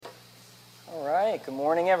right, good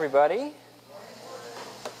morning, everybody.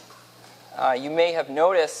 You may have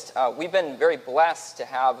noticed we've been very blessed to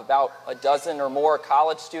have about a dozen or more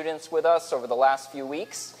college students with us over the last few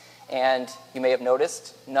weeks. And you may have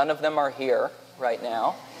noticed none of them are here right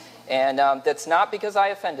now. And that's not because I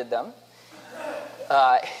offended them.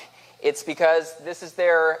 It's because this is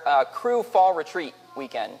their Cru fall retreat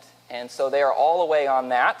weekend. And so they are all away on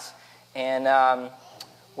that. And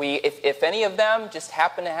if any of them just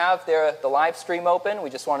happen to have the live stream open, we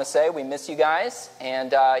just want to say we miss you guys,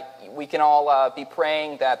 and we can all be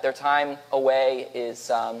praying that their time away is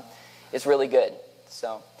really good.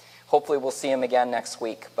 So hopefully we'll see them again next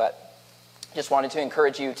week, but just wanted to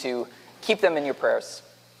encourage you to keep them in your prayers.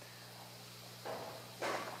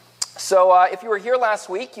 So if you were here last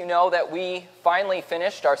week, you know that we finally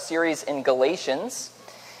finished our series in Galatians.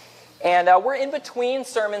 And we're in between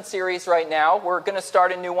sermon series right now. We're going to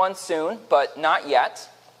start a new one soon, but not yet.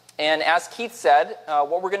 And as Keith said,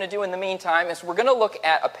 what we're going to do in the meantime is we're going to look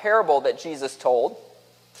at a parable that Jesus told.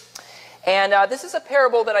 And this is a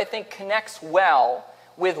parable that I think connects well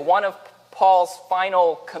with one of Paul's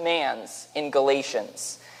final commands in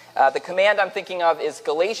Galatians. The command I'm thinking of is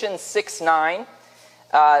Galatians 6:9.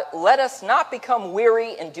 Let us not become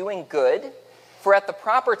weary in doing good, for at the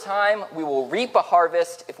proper time we will reap a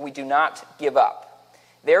harvest if we do not give up.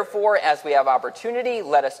 Therefore, as we have opportunity,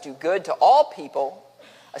 let us do good to all people,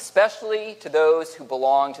 especially to those who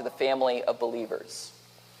belong to the family of believers.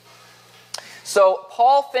 So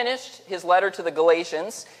Paul finished his letter to the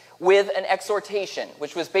Galatians with an exhortation,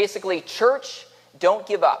 which was basically, church, don't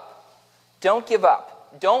give up. Don't give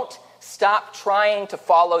up. Don't stop trying to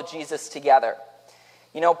follow Jesus together.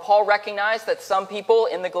 You know, Paul recognized that some people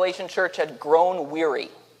in the Galatian church had grown weary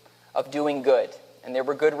of doing good. And there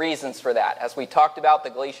were good reasons for that. As we talked about, the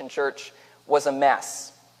Galatian church was a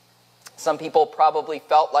mess. Some people probably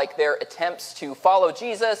felt like their attempts to follow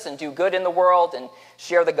Jesus and do good in the world and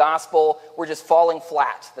share the gospel were just falling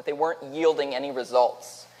flat, that they weren't yielding any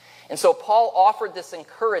results. And so Paul offered this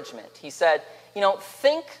encouragement. He said, you know,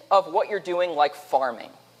 think of what you're doing like farming,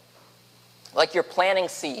 like you're planting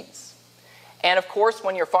seeds. And of course,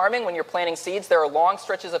 when you're farming, when you're planting seeds, there are long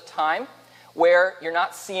stretches of time where you're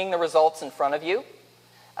not seeing the results in front of you.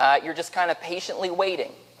 You're just kind of patiently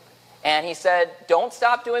waiting. And he said, don't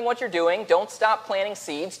stop doing what you're doing. Don't stop planting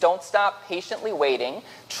seeds. Don't stop patiently waiting.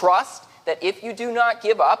 Trust that if you do not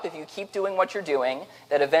give up, if you keep doing what you're doing,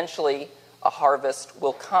 that eventually a harvest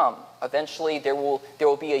will come. Eventually there will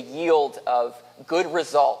be a yield of good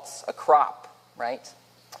results, a crop, right?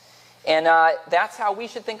 And that's how we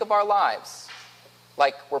should think of our lives.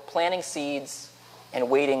 Like we're planting seeds and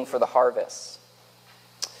waiting for the harvest.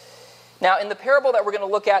 Now, in the parable that we're going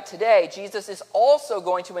to look at today, Jesus is also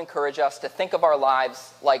going to encourage us to think of our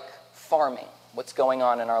lives like farming, what's going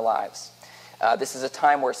on in our lives. This is a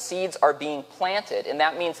time where seeds are being planted, and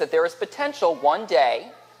that means that there is potential one day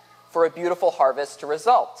for a beautiful harvest to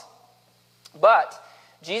result. But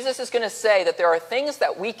Jesus is going to say that there are things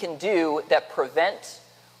that we can do that prevent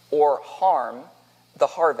or harm the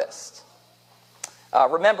harvest.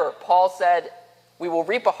 Remember, Paul said, we will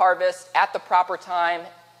reap a harvest at the proper time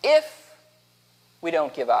if we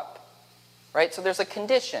don't give up. Right? So there's a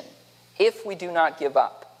condition, if we do not give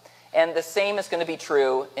up. And the same is going to be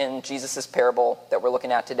true in Jesus' parable that we're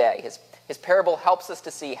looking at today. His parable helps us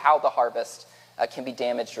to see how the harvest can be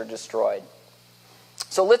damaged or destroyed.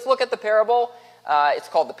 So let's look at the parable. It's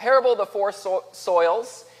called the Parable of the Four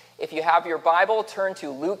Soils. If you have your Bible, turn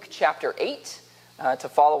to Luke chapter 8 to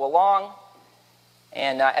follow along.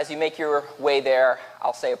 And as you make your way there,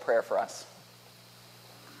 I'll say a prayer for us.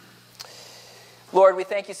 Lord, we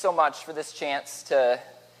thank you so much for this chance to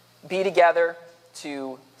be together,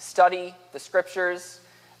 to study the Scriptures.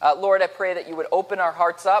 Lord, I pray that you would open our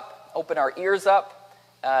hearts up, open our ears up,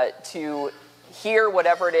 to hear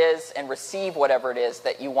whatever it is and receive whatever it is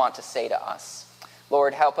that you want to say to us.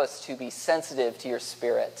 Lord, help us to be sensitive to your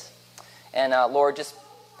Spirit. And Lord, just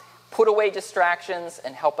put away distractions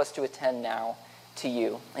and help us to attend now to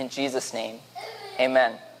you. In Jesus' name,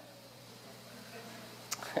 amen.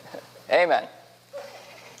 Amen.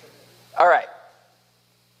 All right.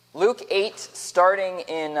 Luke 8, starting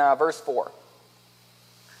in verse 4.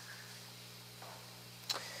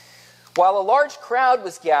 While a large crowd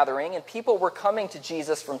was gathering and people were coming to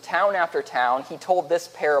Jesus from town after town, he told this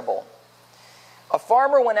parable. A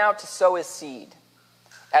farmer went out to sow his seed.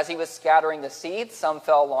 As he was scattering the seed, some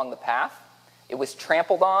fell along the path. It was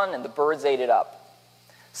trampled on, and the birds ate it up.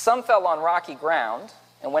 Some fell on rocky ground,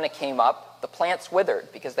 and when it came up, the plants withered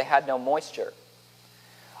because they had no moisture.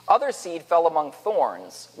 Other seed fell among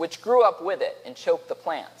thorns, which grew up with it and choked the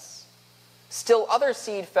plants. Still other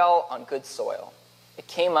seed fell on good soil. It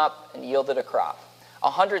came up and yielded a crop,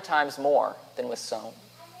 100 times more than was sown.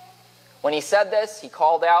 When he said this, he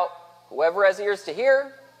called out, "Whoever has ears to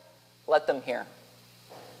hear, let them hear."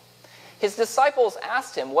 His disciples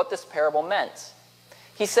asked him what this parable meant.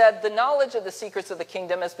 He said, "The knowledge of the secrets of the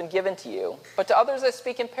kingdom has been given to you, but to others I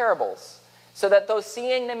speak in parables, so that though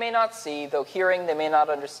seeing they may not see, though hearing they may not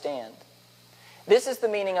understand. This is the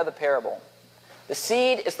meaning of the parable. The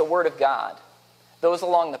seed is the word of God. Those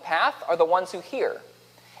along the path are the ones who hear.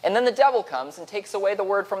 And then the devil comes and takes away the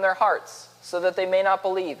word from their hearts, so that they may not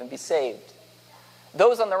believe and be saved.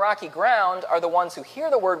 Those on the rocky ground are the ones who hear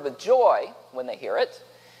the word with joy when they hear it,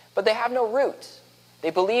 but they have no root. They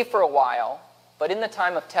believe for a while, but in the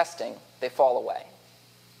time of testing, they fall away.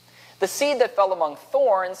 The seed that fell among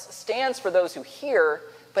thorns stands for those who hear,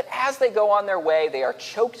 but as they go on their way, they are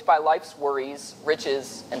choked by life's worries,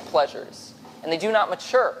 riches, and pleasures, and they do not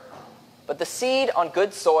mature. But the seed on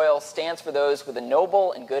good soil stands for those with a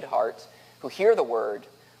noble and good heart, who hear the word,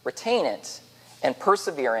 retain it, and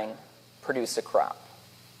persevering, produce a crop."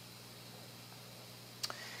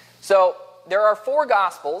 So, there are 4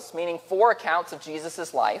 Gospels, meaning 4 accounts of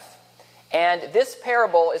Jesus' life, and this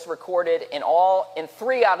parable is recorded in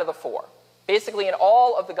 3 out of the 4. Basically, in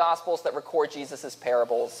all of the Gospels that record Jesus'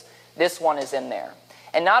 parables, this one is in there.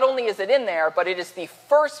 And not only is it in there, but it is the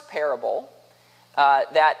first parable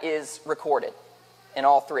that is recorded in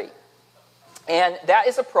all 3. And that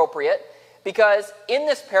is appropriate because in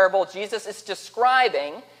this parable, Jesus is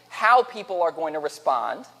describing how people are going to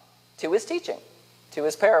respond to his teaching, to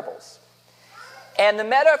his parables. And the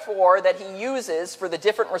metaphor that he uses for the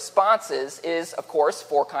different responses is, of course,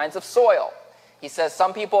 4 kinds of soil. He says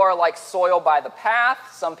some people are like soil by the path,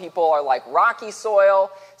 some people are like rocky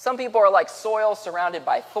soil, some people are like soil surrounded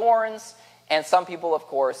by thorns, and some people, of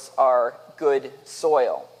course, are good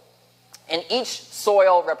soil. And each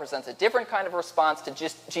soil represents a different kind of response to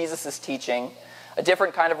Jesus' teaching, a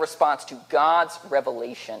different kind of response to God's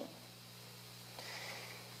revelation.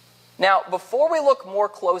 Now, before we look more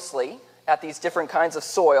closely at these different kinds of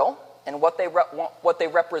soil and what they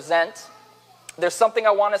represent, there's something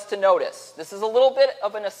I want us to notice. This is a little bit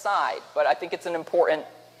of an aside, but I think it's an important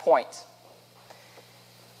point.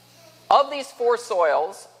 Of these 4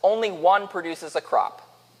 soils, only one produces a crop,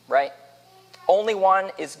 right? Only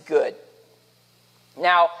one is good.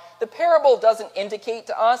 Now, the parable doesn't indicate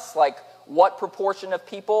to us like what proportion of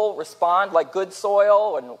people respond like good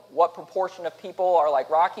soil and what proportion of people are like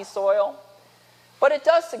rocky soil. But it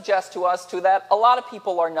does suggest to us too that a lot of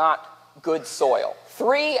people are not good soil.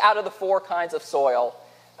 3 out of the 4 kinds of soil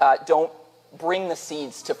don't bring the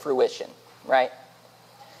seeds to fruition, right?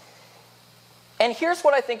 And here's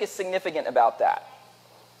what I think is significant about that.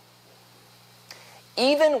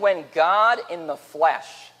 Even when God in the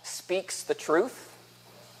flesh speaks the truth,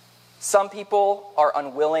 some people are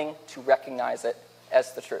unwilling to recognize it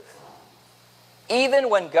as the truth. Even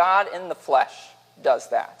when God in the flesh does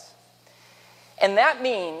that. And that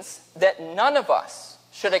means that none of us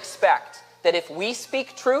should expect that if we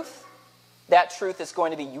speak truth, that truth is going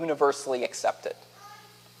to be universally accepted.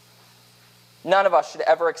 None of us should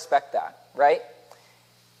ever expect that, right?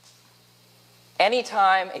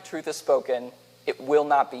 Anytime a truth is spoken, it will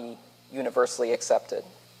not be universally accepted.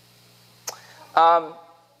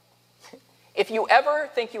 If you ever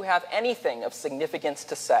think you have anything of significance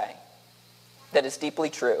to say that is deeply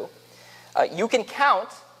true, you can count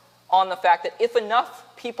on the fact that if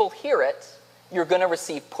enough people hear it, you're going to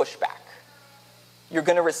receive pushback. You're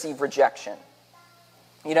going to receive rejection.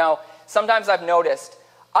 You know, sometimes I've noticed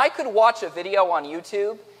I could watch a video on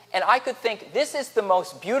YouTube and I could think this is the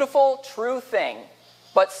most beautiful, true thing,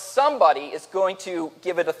 but somebody is going to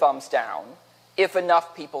give it a thumbs down if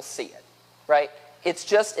enough people see it, right? It's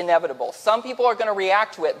just inevitable. Some people are going to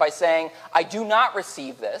react to it by saying, I do not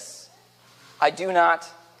receive this. I do not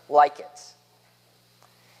like it.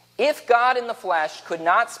 If God in the flesh could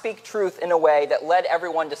not speak truth in a way that led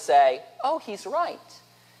everyone to say, oh, he's right,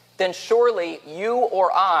 then surely you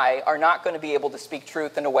or I are not going to be able to speak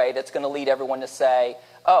truth in a way that's going to lead everyone to say,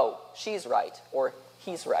 oh, she's right, or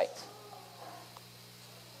he's right.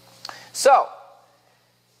 So,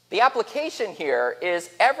 the application here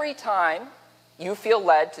is every time you feel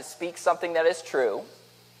led to speak something that is true,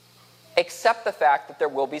 accept the fact that there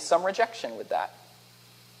will be some rejection with that.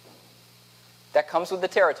 That comes with the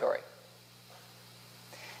territory.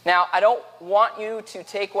 Now, I don't want you to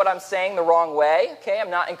take what I'm saying the wrong way, okay? I'm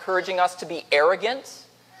not encouraging us to be arrogant.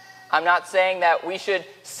 I'm not saying that we should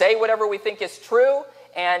say whatever we think is true,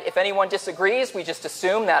 and if anyone disagrees, we just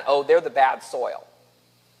assume that, oh, they're the bad soil.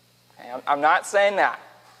 Okay? I'm not saying that.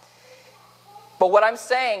 But what I'm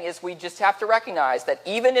saying is we just have to recognize that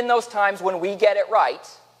even in those times when we get it right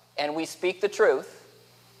and we speak the truth,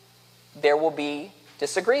 there will be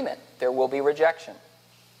disagreement. There will be rejection.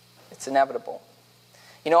 It's inevitable.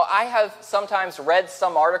 You know, I have sometimes read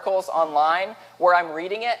some articles online where I'm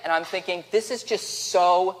reading it and I'm thinking, this is just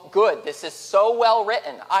so good. This is so well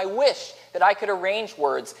written. I wish that I could arrange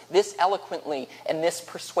words this eloquently and this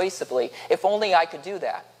persuasively. If only I could do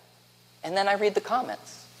that. And then I read the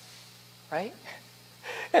comments, right?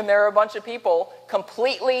 And there are a bunch of people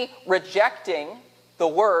completely rejecting the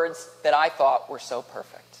words that I thought were so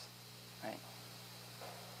perfect, right?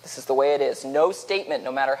 This is the way it is. No statement,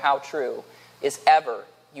 no matter how true, is ever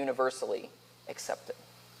universally accepted.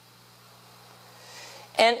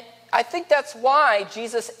 And I think that's why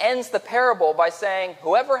Jesus ends the parable by saying,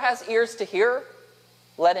 whoever has ears to hear,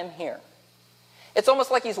 let him hear. It's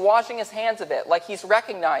almost like he's washing his hands of it, like he's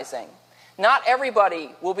recognizing, not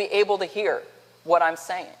everybody will be able to hear what I'm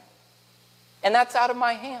saying. And that's out of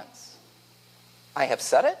my hands. I have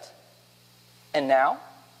said it, and now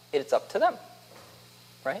it's up to them,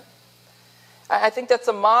 right? I think that's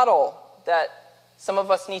a model that some of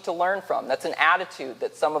us need to learn from. That's an attitude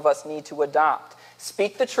that some of us need to adopt.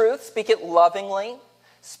 Speak the truth, speak it lovingly,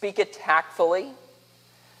 speak it tactfully,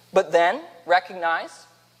 but then recognize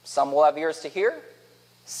some will have ears to hear,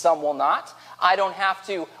 some will not. I don't have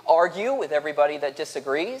to argue with everybody that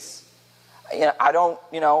disagrees. I don't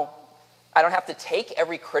have to take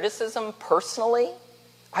every criticism personally.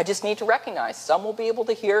 I just need to recognize some will be able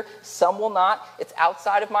to hear, some will not. It's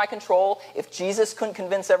outside of my control. If Jesus couldn't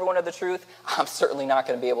convince everyone of the truth, I'm certainly not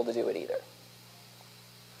going to be able to do it either.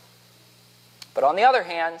 But on the other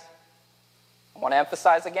hand, I want to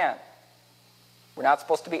emphasize again, we're not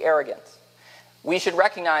supposed to be arrogant. We should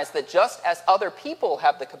recognize that just as other people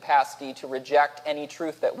have the capacity to reject any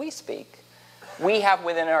truth that we speak, we have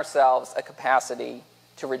within ourselves a capacity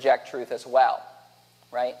to reject truth as well,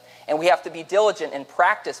 right? And we have to be diligent in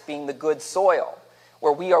practice being the good soil,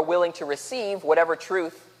 where we are willing to receive whatever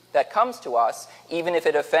truth that comes to us, even if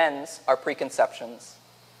it offends our preconceptions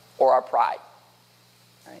or our pride.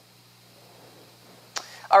 Right?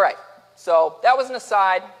 All right, so that was an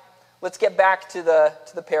aside. Let's get back to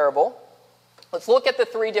the parable. Let's look at the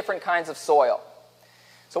three different kinds of soil.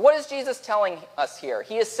 So what is Jesus telling us here?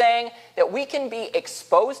 He is saying that we can be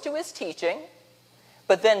exposed to his teaching,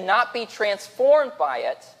 but then not be transformed by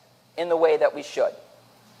it in the way that we should.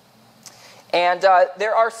 And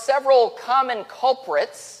there are several common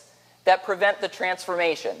culprits that prevent the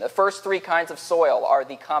transformation. The first three kinds of soil are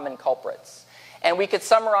the common culprits. And we could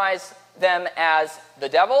summarize them as the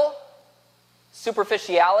devil,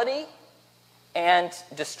 superficiality, and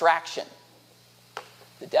distraction.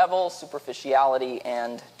 The devil, superficiality,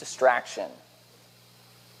 and distraction.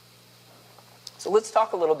 So let's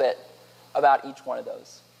talk a little bit about each one of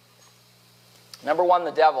those. Number one,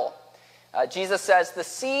 the devil. Jesus says, the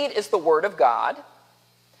seed is the word of God.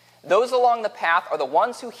 Those along the path are the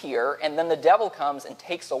ones who hear, and then the devil comes and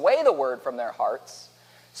takes away the word from their hearts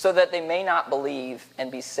so that they may not believe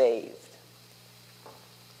and be saved.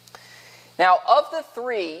 Now, of the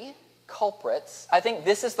three culprits, I think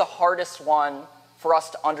this is the hardest one for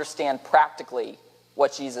us to understand practically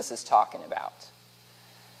what Jesus is talking about.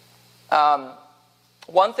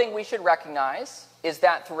 One thing we should recognize is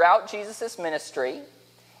that throughout Jesus' ministry,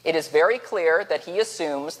 it is very clear that he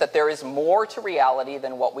assumes that there is more to reality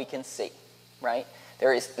than what we can see, right?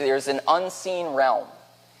 There's an unseen realm.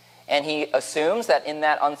 And he assumes that in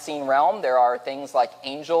that unseen realm, there are things like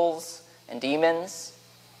angels and demons,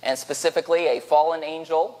 and specifically a fallen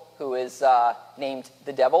angel who is named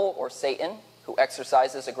the devil or Satan, who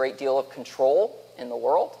exercises a great deal of control in the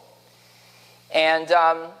world. And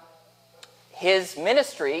his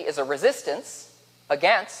ministry is a resistance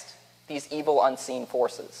against these evil unseen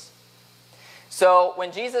forces. So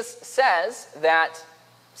when Jesus says that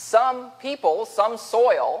some people, some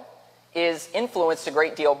soil, is influenced a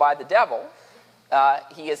great deal by the devil,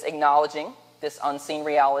 he is acknowledging this unseen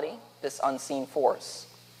reality, this unseen force.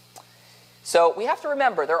 So we have to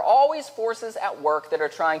remember, there are always forces at work that are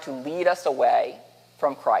trying to lead us away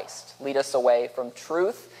from Christ, lead us away from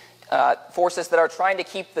truth, forces that are trying to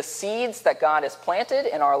keep the seeds that God has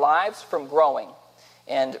planted in our lives from growing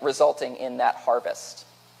and resulting in that harvest.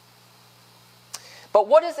 But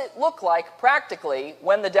what does it look like practically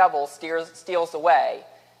when the devil steals away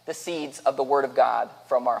the seeds of the Word of God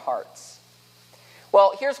from our hearts?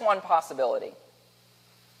 Well, here's one possibility.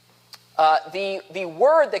 The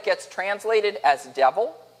word that gets translated as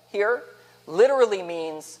devil here literally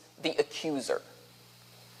means the accuser.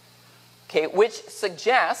 Okay, which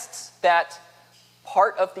suggests that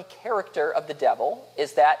part of the character of the devil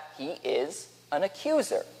is that he is an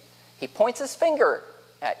accuser. He points his finger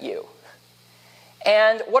at you.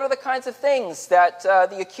 And what are the kinds of things that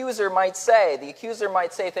the accuser might say? The accuser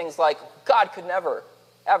might say things like, God could never,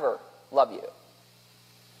 ever love you.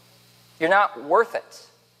 You're not worth it.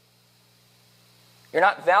 You're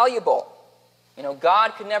not valuable.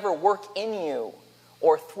 God could never work in you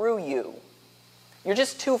or through you. You're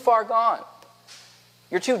just too far gone.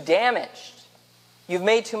 You're too damaged. You've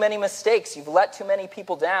made too many mistakes. You've let too many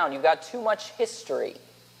people down. You've got too much history.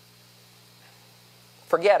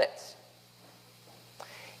 Forget it.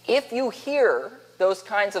 If you hear those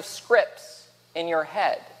kinds of scripts in your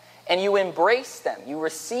head and you embrace them, you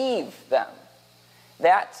receive them,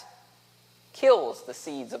 that kills the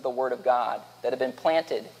seeds of the Word of God that have been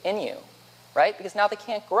planted in you, right? Because now they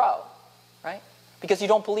can't grow, right? Because you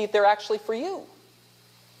don't believe they're actually for you.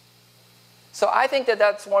 So I think that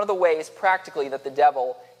that's one of the ways, practically, that the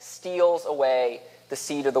devil steals away the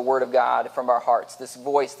seed of the Word of God from our hearts. This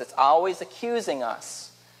voice that's always accusing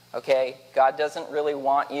us. Okay? God doesn't really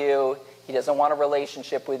want you. He doesn't want a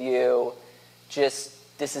relationship with you.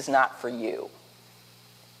 Just, this is not for you.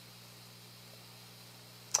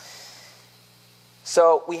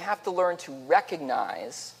 So we have to learn to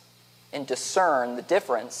recognize and discern the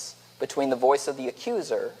difference between the voice of the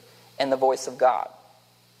accuser and the voice of God.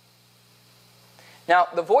 Now,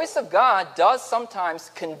 the voice of God does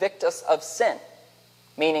sometimes convict us of sin,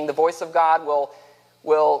 meaning the voice of God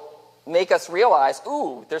will make us realize,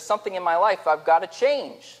 ooh, there's something in my life I've got to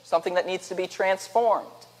change, something that needs to be transformed.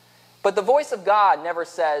 But the voice of God never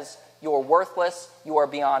says, you're worthless, you are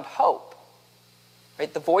beyond hope.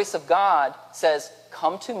 Right? The voice of God says,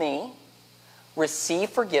 come to me, receive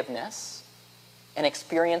forgiveness, and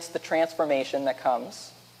experience the transformation that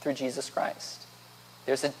comes through Jesus Christ.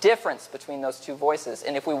 There's a difference between those two voices.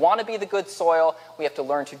 And if we want to be the good soil, we have to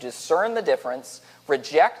learn to discern the difference,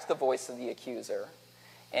 reject the voice of the accuser,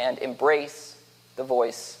 and embrace the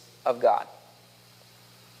voice of God.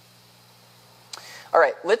 All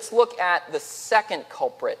right, let's look at the second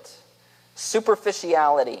culprit,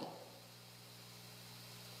 superficiality.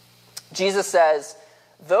 Jesus says,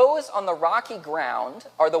 those on the rocky ground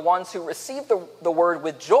are the ones who receive the word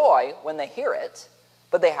with joy when they hear it,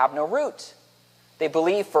 but they have no root. They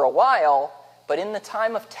believe for a while, but in the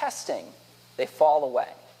time of testing, they fall away.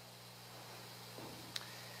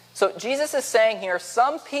 So Jesus is saying here,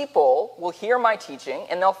 some people will hear my teaching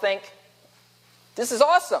and they'll think, this is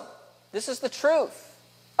awesome. This is the truth.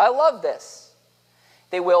 I love this.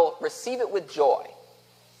 They will receive it with joy.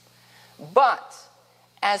 But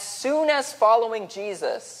as soon as following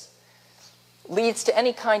Jesus leads to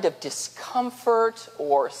any kind of discomfort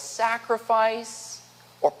or sacrifice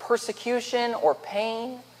or persecution or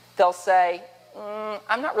pain, they'll say,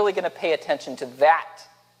 I'm not really going to pay attention to that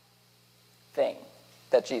thing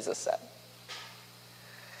that Jesus said.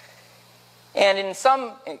 And in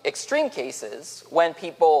some extreme cases, when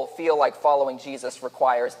people feel like following Jesus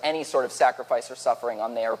requires any sort of sacrifice or suffering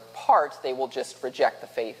on their part, they will just reject the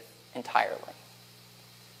faith entirely.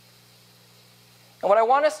 And what I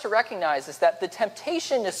want us to recognize is that the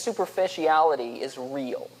temptation to superficiality is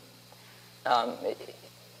real.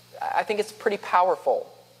 I think it's pretty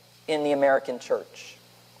powerful in the American church.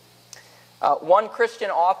 One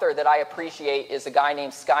Christian author that I appreciate is a guy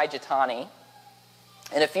named Skye Jethani.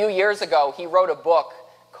 And a few years ago, he wrote a book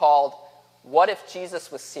called What If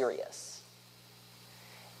Jesus Was Serious?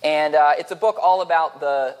 And it's a book all about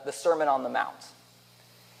the Sermon on the Mount.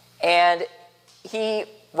 And he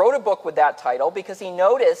wrote a book with that title because he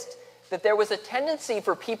noticed that there was a tendency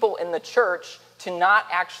for people in the church to not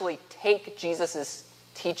actually take Jesus'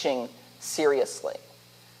 teaching seriously.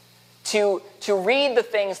 To read the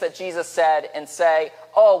things that Jesus said and say,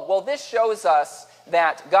 oh, well, this shows us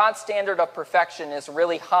that God's standard of perfection is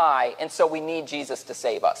really high, and so we need Jesus to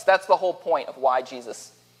save us. That's the whole point of why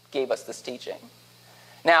Jesus gave us this teaching.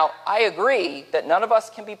 Now, I agree that none of us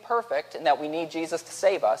can be perfect and that we need Jesus to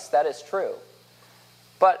save us. That is true.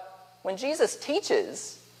 But when Jesus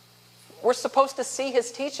teaches, we're supposed to see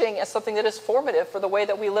his teaching as something that is formative for the way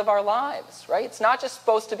that we live our lives, right? It's not just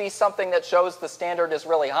supposed to be something that shows the standard is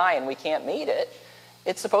really high and we can't meet it.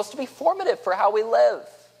 It's supposed to be formative for how we live.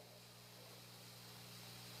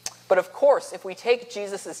 But of course, if we take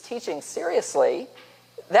Jesus' teaching seriously,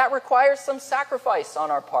 that requires some sacrifice on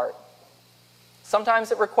our part.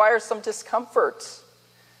 Sometimes it requires some discomfort,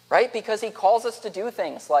 right? Because he calls us to do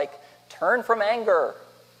things like turn from anger,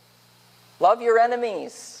 love your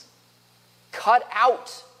enemies, cut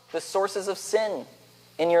out the sources of sin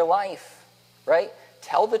in your life, right?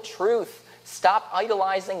 Tell the truth. Stop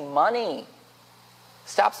idolizing money.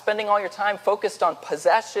 Stop spending all your time focused on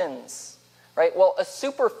possessions. right? Well, a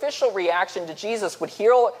superficial reaction to Jesus would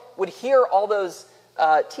hear all those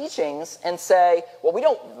teachings and say, well, we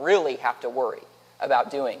don't really have to worry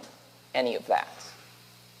about doing any of that.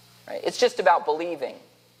 Right? It's just about believing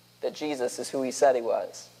that Jesus is who he said he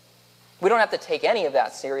was. We don't have to take any of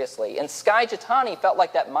that seriously. And Skye Jethani felt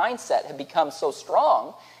like that mindset had become so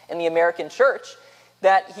strong in the American church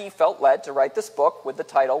that he felt led to write this book with the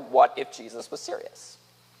title, What If Jesus Was Serious?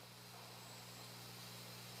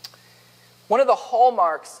 One of the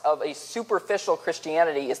hallmarks of a superficial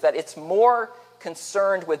Christianity is that it's more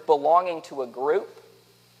concerned with belonging to a group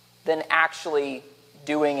than actually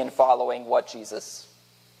doing and following what Jesus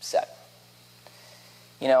said.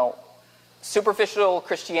 You know, superficial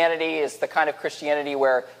Christianity is the kind of Christianity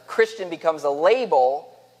where Christian becomes a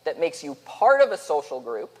label that makes you part of a social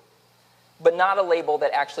group, but not a label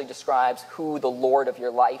that actually describes who the Lord of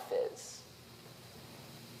your life is.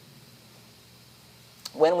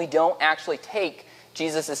 When we don't actually take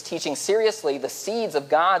Jesus' teaching seriously, the seeds of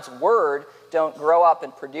God's word don't grow up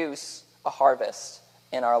and produce a harvest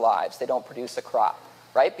in our lives. They don't produce a crop,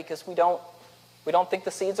 right? Because we don't think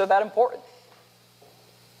the seeds are that important.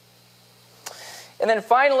 And then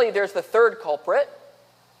finally, there's the third culprit,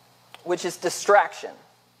 which is distraction.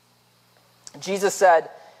 Jesus said,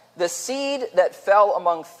 "The seed that fell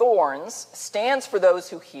among thorns stands for those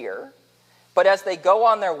who hear, but as they go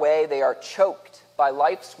on their way, they are choked by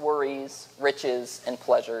life's worries, riches, and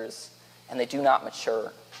pleasures, and they do not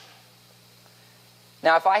mature."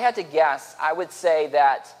 Now, if I had to guess, I would say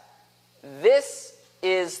that this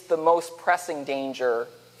is the most pressing danger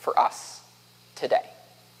for us today.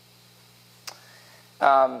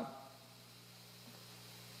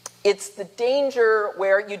 It's the danger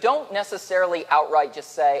where you don't necessarily outright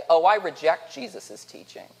just say, oh, I reject Jesus'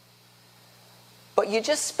 teaching. But you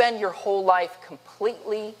just spend your whole life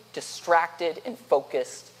completely distracted and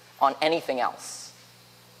focused on anything else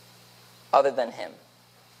other than him.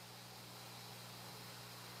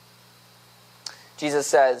 Jesus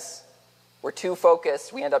says we're too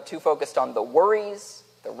focused, we end up too focused on the worries,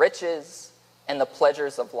 the riches, and the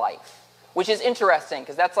pleasures of life. Which is interesting,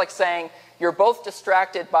 because that's like saying you're both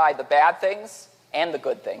distracted by the bad things and the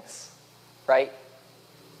good things, right?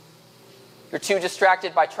 You're too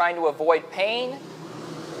distracted by trying to avoid pain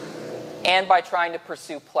and by trying to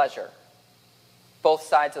pursue pleasure. Both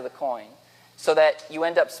sides of the coin. So that you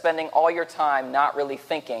end up spending all your time not really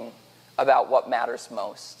thinking about what matters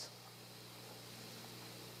most.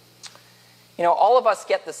 You know, all of us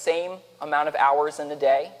get the same amount of hours in a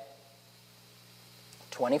day,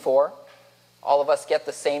 24. All of us get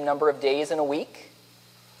the same number of days in a week,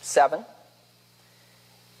 7.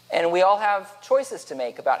 And we all have choices to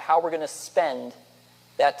make about how we're going to spend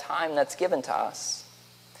that time that's given to us.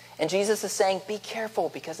 And Jesus is saying, be careful,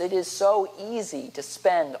 because it is so easy to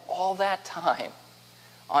spend all that time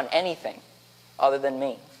on anything other than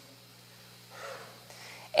me.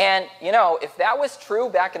 And, you know, if that was true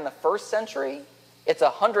back in the first century, it's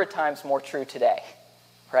 100 times more true today,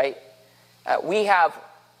 right? We have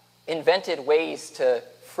invented ways to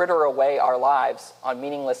fritter away our lives on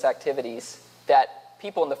meaningless activities that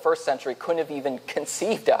people in the first century couldn't have even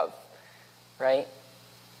conceived of, right?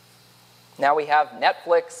 Now we have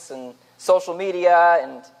Netflix and social media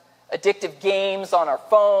and addictive games on our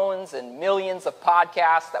phones and millions of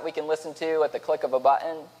podcasts that we can listen to at the click of a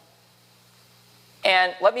button.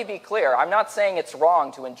 And let me be clear, I'm not saying it's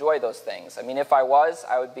wrong to enjoy those things. I mean, if I was,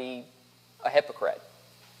 I would be a hypocrite.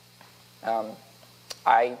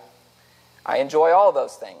 I enjoy all of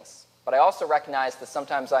those things, but I also recognize that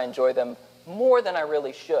sometimes I enjoy them more than I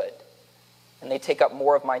really should, and they take up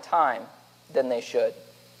more of my time than they should.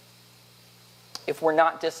 If we're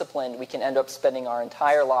not disciplined, we can end up spending our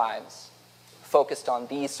entire lives focused on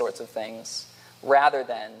these sorts of things rather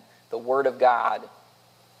than the Word of God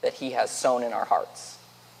that he has sown in our hearts.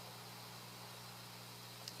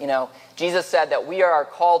 You know, Jesus said that we are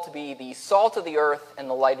called to be the salt of the earth and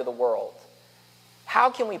the light of the world. How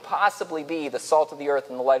can we possibly be the salt of the earth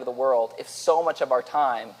and the light of the world if so much of our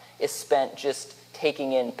time is spent just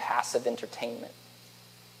taking in passive entertainment?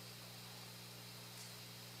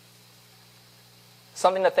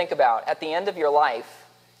 Something to think about. At the end of your life,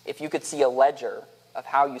 if you could see a ledger of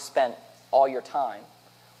how you spent all your time,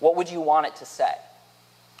 what would you want it to say?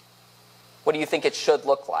 What do you think it should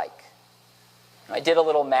look like? I did a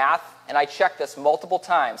little math, and I checked this multiple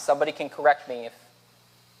times. Somebody can correct me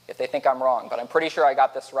if they think I'm wrong, but I'm pretty sure I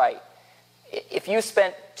got this right. If you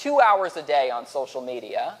spent 2 hours a day on social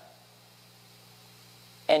media,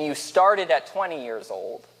 and you started at 20 years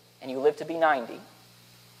old, and you lived to be 90,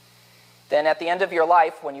 then at the end of your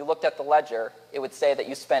life, when you looked at the ledger, it would say that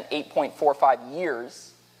you spent 8.45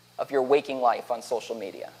 years of your waking life on social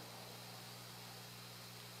media?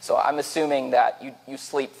 So I'm assuming that you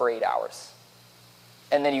sleep for 8 hours.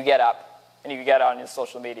 And then you get up, and you get on your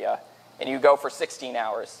social media, and you go for 16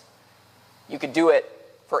 hours. You could do it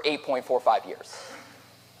for 8.45 years.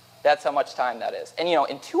 That's how much time that is. And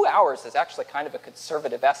in 2 hours is actually kind of a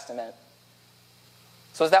conservative estimate.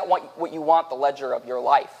 So is that what you want the ledger of your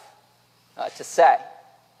life to say?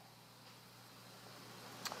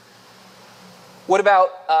 What about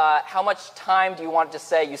how much time do you want to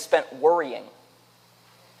say you spent worrying?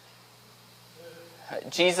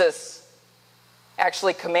 Jesus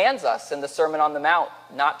actually commands us in the Sermon on the Mount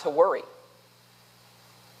not to worry.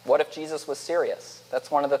 What if Jesus was serious? That's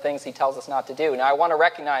one of the things he tells us not to do. Now, I want to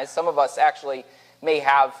recognize some of us actually may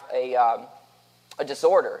have a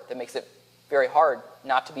disorder that makes it very hard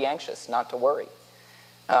not to be anxious, not to worry.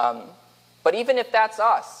 But even if that's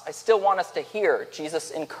us, I still want us to hear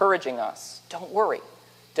Jesus encouraging us. Don't worry.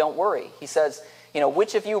 Don't worry. He says,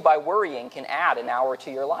 which of you by worrying can add an hour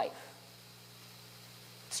to your life?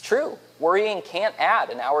 It's true. Worrying can't add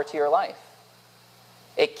an hour to your life.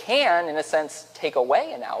 It can, in a sense, take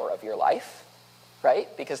away an hour of your life, right?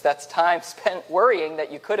 Because that's time spent worrying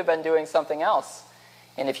that you could have been doing something else.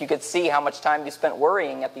 And if you could see how much time you spent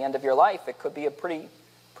worrying at the end of your life, it could be a pretty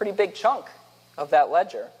big chunk of that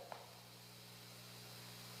ledger.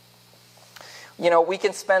 We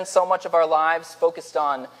can spend so much of our lives focused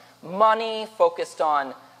on money, focused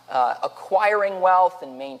on acquiring wealth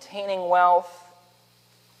and maintaining wealth,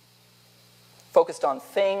 focused on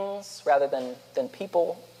things rather than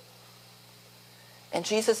people. And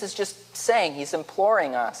Jesus is just saying, he's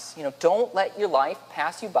imploring us, don't let your life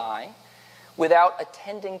pass you by without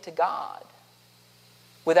attending to God,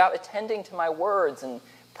 without attending to my words and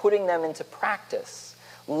putting them into practice.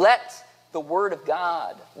 Let the Word of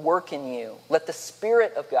God work in you. Let the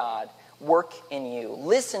Spirit of God work in you.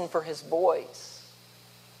 Listen for his voice.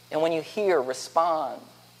 And when you hear, respond.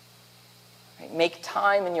 Make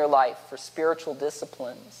time in your life for spiritual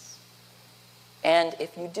disciplines. And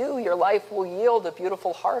if you do, your life will yield a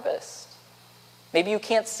beautiful harvest. Maybe you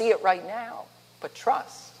can't see it right now, but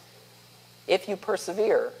trust. If you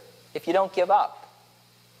persevere, if you don't give up,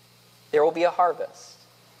 there will be a harvest.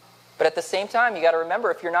 But at the same time, you got to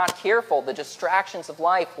remember, if you're not careful, the distractions of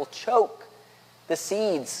life will choke the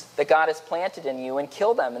seeds that God has planted in you and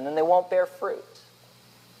kill them, and then they won't bear fruit.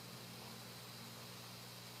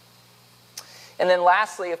 And then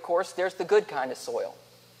lastly, of course, there's the good kind of soil,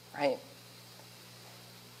 right?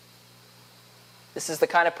 This is the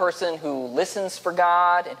kind of person who listens for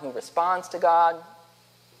God and who responds to God.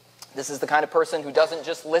 This is the kind of person who doesn't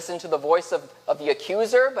just listen to the voice of the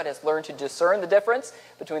accuser, but has learned to discern the difference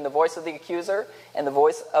between the voice of the accuser and the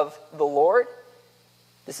voice of the Lord.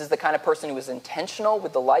 This is the kind of person who is intentional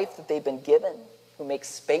with the life that they've been given, who makes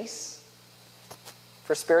space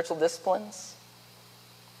for spiritual disciplines.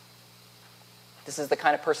 This is the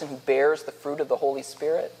kind of person who bears the fruit of the Holy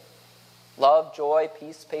Spirit. Love, joy,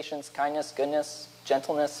 peace, patience, kindness, goodness,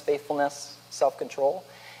 gentleness, faithfulness, self-control.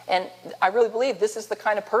 And I really believe this is the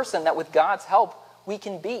kind of person that with God's help we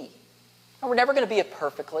can be. And we're never going to be it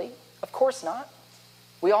perfectly. Of course not.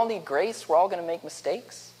 We all need grace. We're all going to make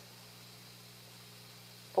mistakes.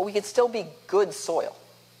 But we can still be good soil.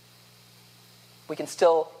 We can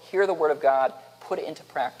still hear the Word of God, put it into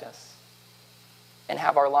practice, and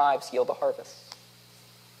have our lives yield a harvest.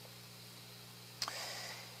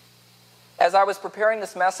 As I was preparing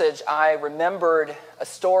this message, I remembered a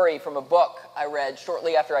story from a book I read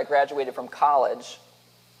shortly after I graduated from college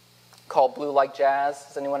called Blue Like Jazz.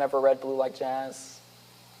 Has anyone ever read Blue Like Jazz?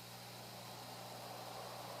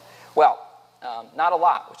 Well, not a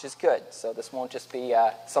lot, which is good. So this won't just be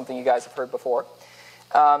something you guys have heard before.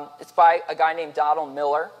 It's by a guy named Donald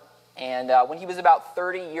Miller. And when he was about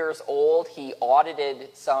 30 years old, he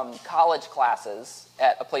audited some college classes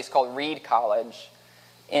at a place called Reed College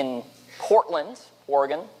in Portland,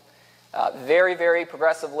 Oregon. Very, very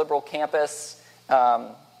progressive liberal campus.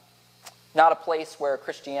 Not a place where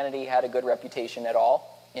Christianity had a good reputation at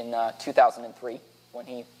all in 2003 when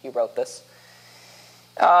he wrote this.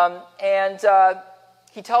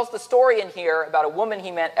 He tells the story in here about a woman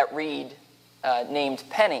he met at Reed named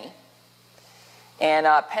Penny. And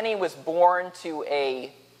Penny was born to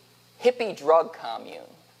a hippie drug commune.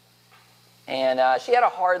 And she had a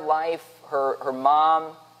hard life. Her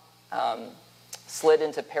mom slid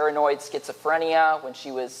into paranoid schizophrenia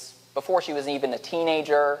before she was even a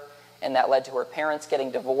teenager, and that led to her parents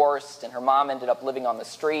getting divorced, and her mom ended up living on the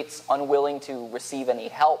streets, unwilling to receive any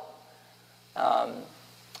help.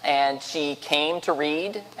 And she came to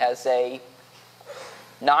Reed as a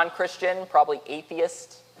non-Christian, probably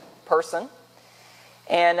atheist person.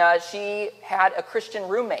 And she had a Christian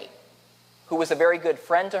roommate who was a very good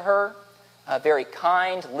friend to her, very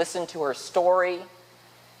kind, listened to her story,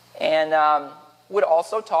 and would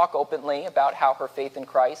also talk openly about how her faith in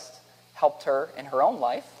Christ helped her in her own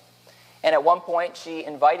life. And at one point, she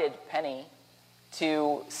invited Penny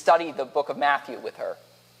to study the book of Matthew with her.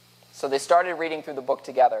 So they started reading through the book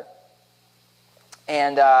together.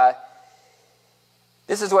 And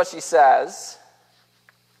this is what she says.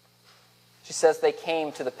 She says they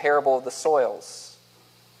came to the parable of the soils.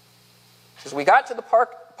 She says, we got to the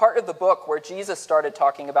part of the book where Jesus started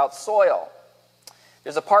talking about soil.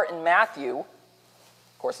 There's a part in Matthew,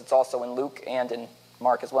 of course it's also in Luke and in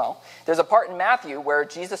Mark as well. There's a part in Matthew where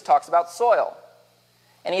Jesus talks about soil.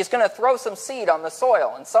 And he's going to throw some seed on the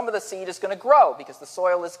soil. And some of the seed is going to grow because the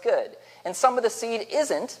soil is good. And some of the seed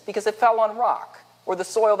isn't because it fell on rock or the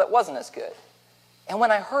soil that wasn't as good. And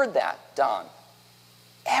when I heard that, Don,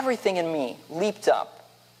 everything in me leaped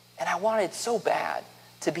up. And I wanted so bad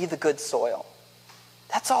to be the good soil.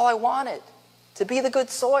 That's all I wanted, to be the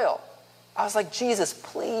good soil. I was like, Jesus,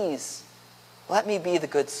 please, let me be the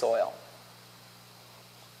good soil.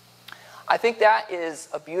 I think that is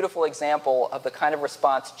a beautiful example of the kind of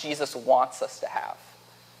response Jesus wants us to have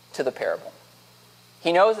to the parable.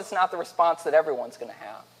 He knows it's not the response that everyone's going to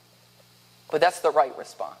have, but that's the right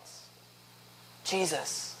response.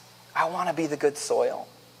 Jesus, I want to be the good soil.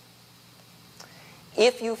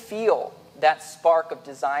 If you feel that spark of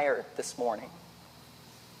desire this morning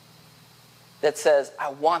that says,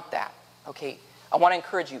 I want that, okay, I want to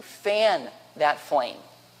encourage you, fan that flame.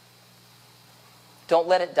 Don't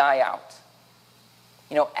let it die out.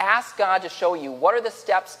 Ask God to show you what are the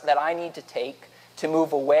steps that I need to take to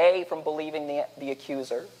move away from believing the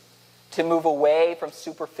accuser, to move away from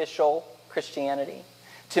superficial Christianity,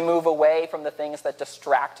 to move away from the things that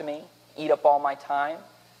distract me, eat up all my time,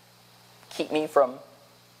 keep me from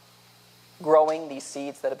growing these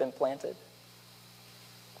seeds that have been planted.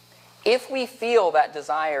 If we feel that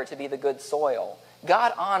desire to be the good soil,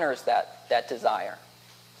 God honors that desire.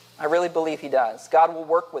 I really believe he does. God will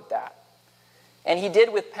work with that. And he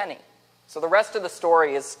did with Penny. So the rest of the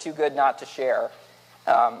story is too good not to share.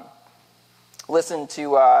 Listen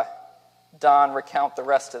to Don recount the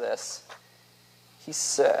rest of this. He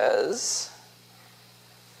says,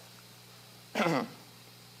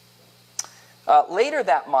 later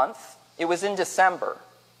that month, it was in December,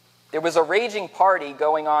 there was a raging party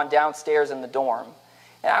going on downstairs in the dorm.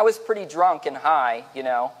 And I was pretty drunk and high, and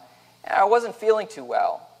I wasn't feeling too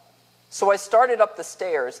well. So I started up the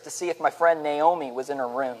stairs to see if my friend Naomi was in her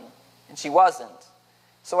room, and she wasn't.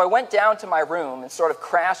 So I went down to my room and sort of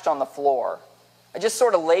crashed on the floor. I just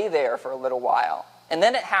sort of lay there for a little while, and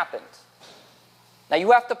then it happened. Now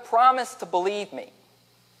you have to promise to believe me.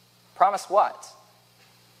 Promise what?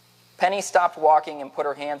 Penny stopped walking and put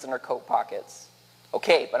her hands in her coat pockets.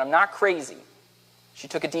 Okay, but I'm not crazy. She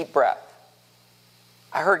took a deep breath.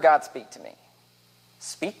 I heard God speak to me.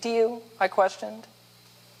 Speak to you? I questioned.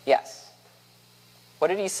 Yes. What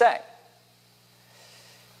did he say?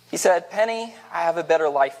 He said, Penny, I have a better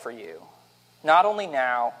life for you. Not only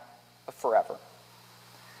now, but forever.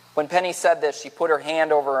 When Penny said this, she put her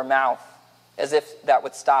hand over her mouth as if that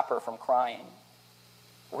would stop her from crying.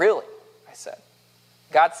 Really? I said.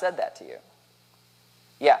 God said that to you?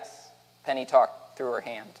 Yes. Penny talked through her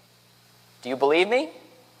hand. Do you believe me?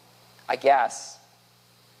 I guess.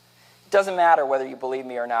 It doesn't matter whether you believe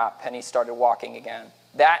me or not. Penny started walking again.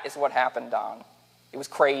 That is what happened, Don. It was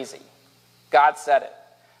crazy. God said it.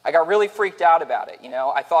 I got really freaked out about it,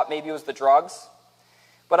 I thought maybe it was the drugs.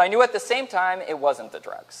 But I knew at the same time it wasn't the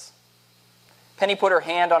drugs. Penny put her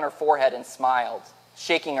hand on her forehead and smiled,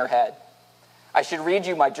 shaking her head. I should read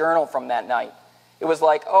you my journal from that night. It was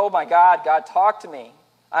like, oh my God, God talked to me.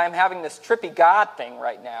 I am having this trippy God thing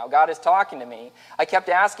right now. God is talking to me. I kept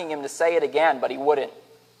asking him to say it again, but he wouldn't.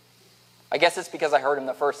 I guess it's because I heard him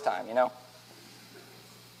the first time,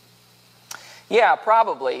 Yeah,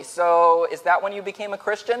 probably. So is that when you became a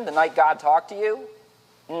Christian, the night God talked to you?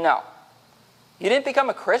 No. You didn't become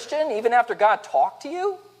a Christian even after God talked to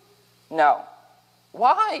you? No.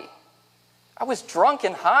 Why? I was drunk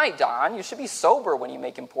and high, Don. You should be sober when you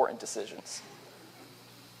make important decisions.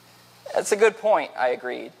 That's a good point, I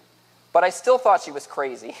agreed. But I still thought she was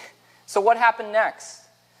crazy. So what happened next?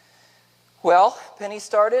 Well, Penny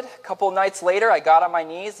started. A couple of nights later, I got on my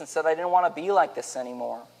knees and said I didn't want to be like this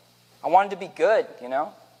anymore. I wanted to be good,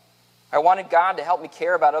 I wanted God to help me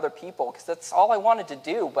care about other people because that's all I wanted to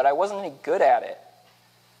do, but I wasn't any good at it.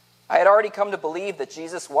 I had already come to believe that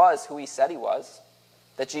Jesus was who he said he was,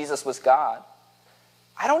 that Jesus was God.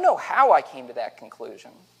 I don't know how I came to that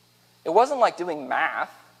conclusion. It wasn't like doing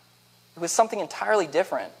math. It was something entirely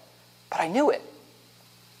different, but I knew it.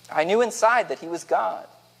 I knew inside that he was God.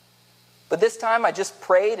 But this time I just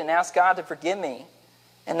prayed and asked God to forgive me,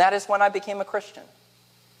 and that is when I became a Christian.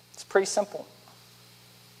 It's pretty simple.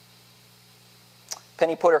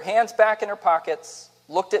 Penny put her hands back in her pockets,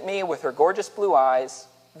 looked at me with her gorgeous blue eyes.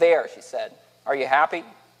 There, she said, are you happy?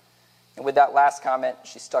 And with that last comment,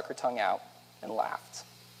 she stuck her tongue out and laughed.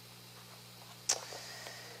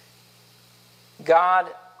 God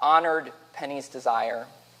honored Penny's desire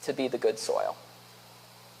to be the good soil.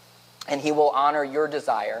 And he will honor your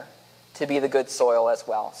desire to be the good soil as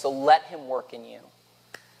well. So let him work in you.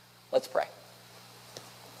 Let's pray.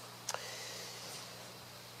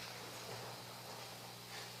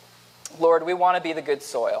 Lord, we want to be the good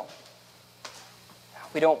soil.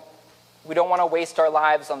 We don't want to waste our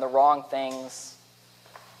lives on the wrong things.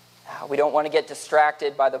 We don't want to get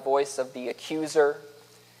distracted by the voice of the accuser.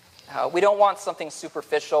 We don't want something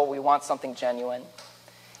superficial. We want something genuine.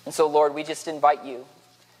 And so, Lord, we just invite you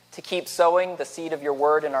to keep sowing the seed of your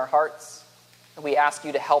word in our hearts. And we ask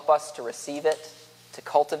you to help us to receive it, to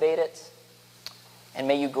cultivate it, and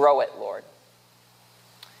may you grow it, Lord.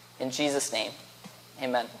 In Jesus' name,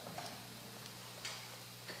 amen.